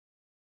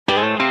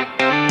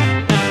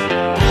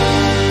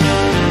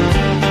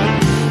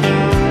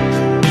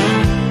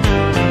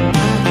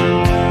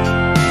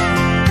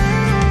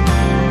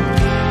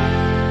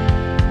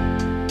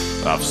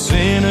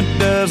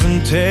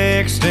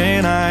text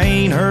and I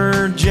ain't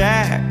heard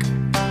jack.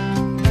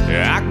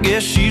 I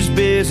guess she's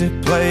busy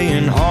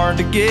playing hard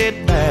to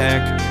get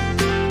back.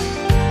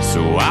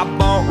 So I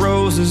bought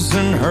roses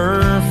and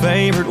her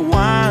favorite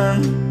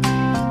wine,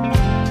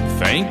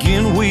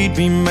 thinking we'd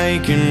be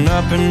making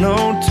up in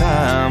no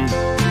time.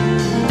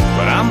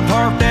 But I'm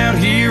parked out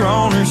here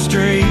on her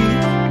street.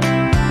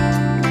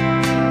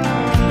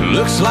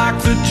 Looks like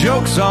the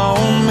joke's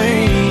on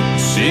me.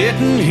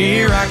 Sitting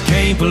here, I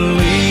can't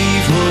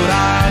believe what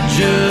I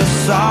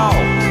just saw.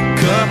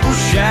 Couple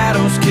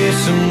shadows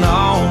kissing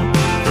on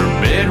her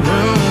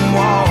bedroom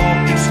wall.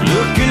 It's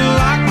looking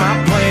like my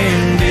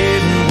plan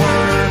didn't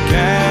work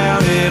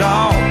out at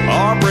all.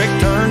 Our break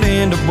turned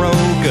into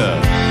broke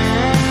up.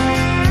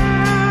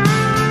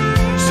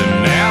 So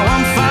now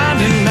I'm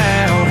finding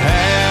out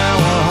how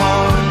a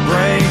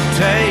heartbreak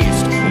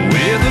tastes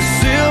with a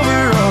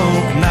Silver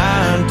Oak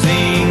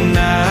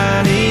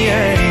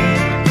 1998.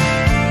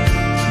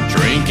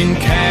 Drinking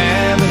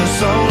cab and a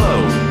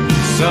solo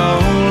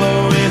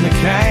in the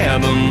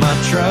cab of my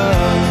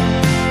truck.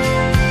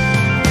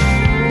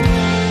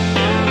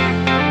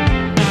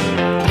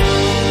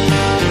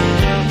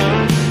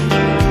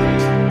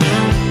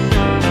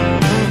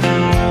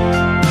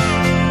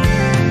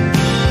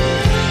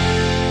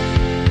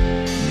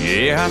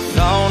 I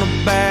thought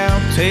about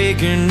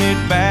taking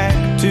it back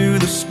to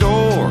the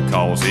store,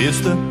 'cause it's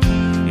the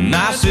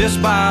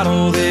nicest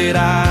bottle that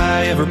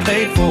I ever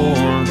paid for.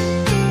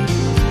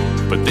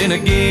 But then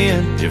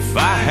again, if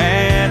I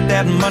had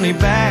that money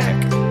back,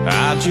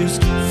 I'd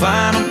just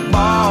find a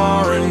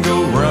bar and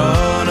go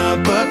run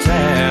up a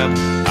tab.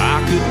 I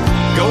could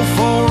go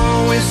for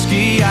a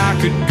whiskey, I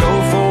could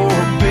go for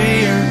a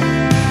beer,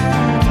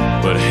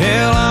 but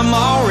hell, I'm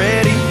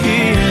already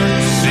here.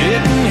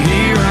 Sitting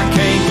here, I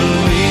can't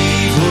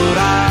believe what I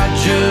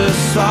just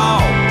saw.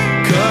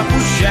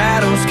 Couple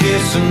shadows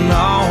kissing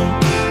on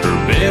her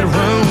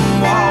bedroom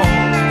wall.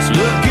 It's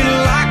looking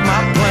like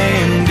my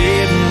plan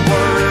didn't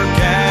work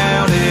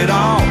out at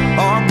all.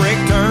 Our break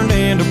turned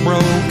into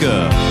broke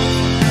up.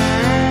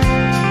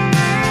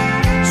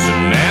 So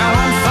now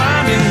I'm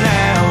finding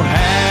out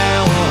how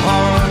a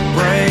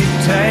heartbreak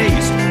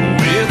tastes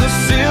with a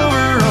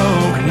Silver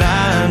Oak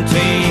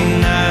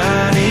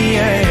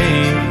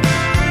 1998.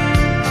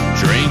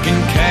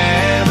 Drinking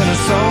cab and a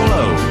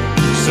solo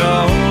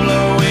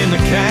in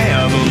the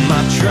cab of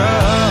my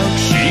truck.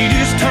 She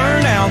just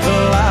turned out the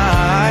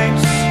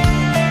lights.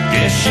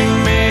 Guess she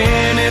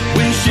meant it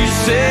when she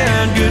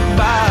said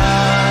goodbye.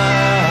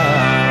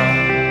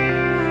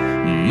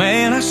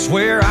 Man, I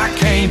swear I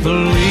can't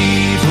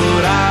believe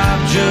what I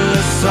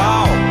just saw.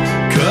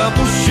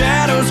 Couple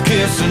shadows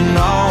kissing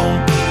on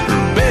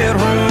her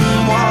bedroom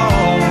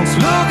walls.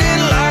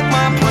 Looking like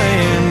my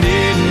plan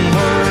didn't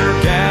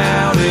work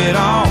out at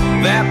all.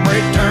 That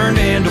break turned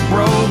into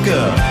broke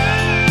up.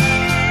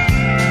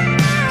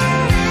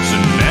 So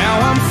now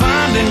I'm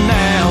finding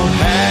out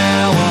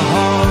how a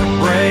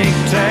heartbreak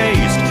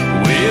tastes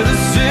with a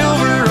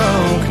Silver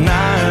Oak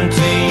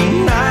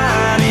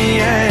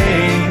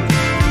 1998.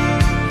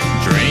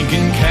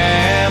 Drinking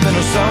cab and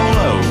a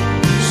solo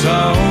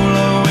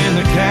in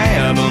the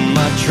cab of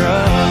my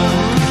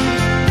truck.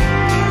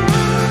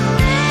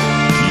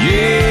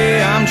 Yeah,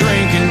 I'm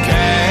drinking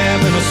cab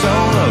and a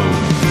solo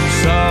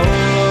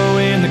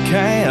in the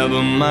cab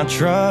of my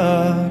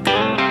truck.